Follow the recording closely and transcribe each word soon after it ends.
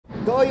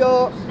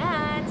Goyo!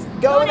 Nats!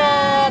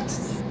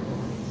 GoNats!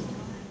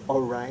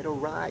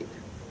 Alright.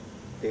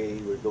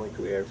 Today we're going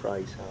to air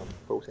fry some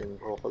frozen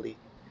broccoli.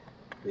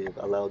 We've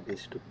allowed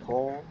this to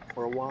thaw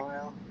for a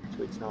while,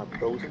 so it's not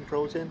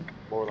frozen,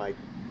 more like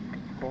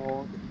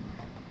thawed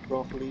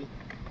broccoli.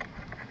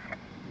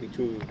 We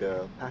threw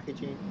the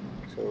packaging,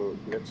 so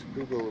let's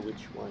Google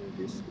which one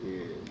this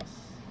is.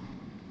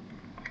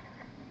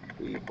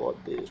 We bought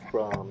this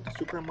from the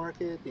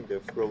supermarket in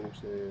the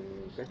frozen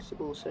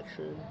vegetable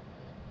section.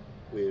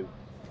 We've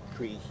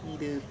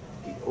preheated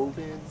the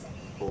oven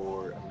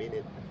for a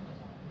minute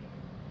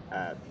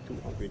at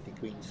 200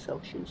 degrees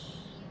Celsius.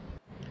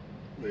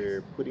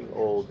 We're putting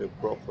all the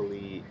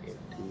broccoli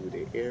into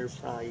the air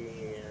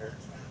frying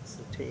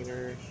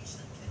container.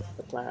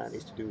 The plan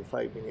is to do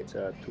 5 minutes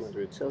at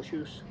 200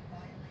 Celsius.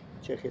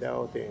 Check it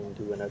out and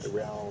do another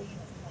round.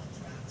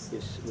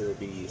 This will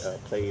be a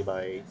play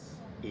by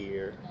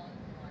ear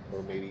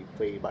or maybe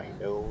play by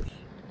nose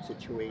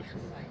situation.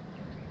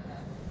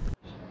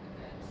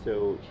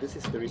 So this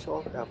is the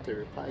result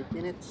after 5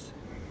 minutes.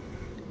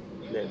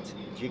 Let's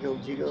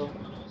jiggle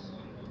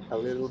a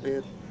little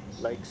bit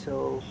like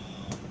so.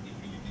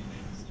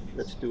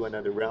 Let's do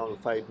another round,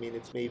 5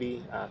 minutes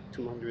maybe at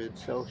 200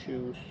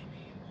 Celsius.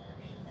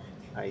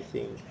 I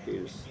think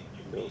this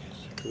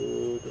looks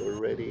good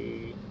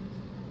already.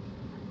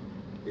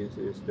 This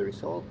is the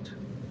result.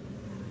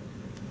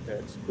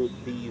 Let's put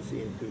these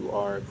into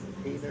our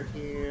container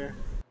here.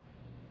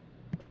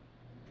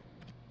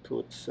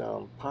 Put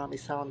some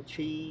Parmesan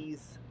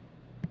cheese.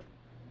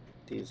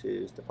 This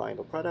is the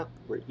final product.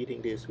 We're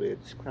eating this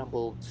with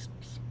scrambled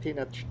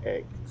spinach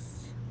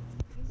eggs.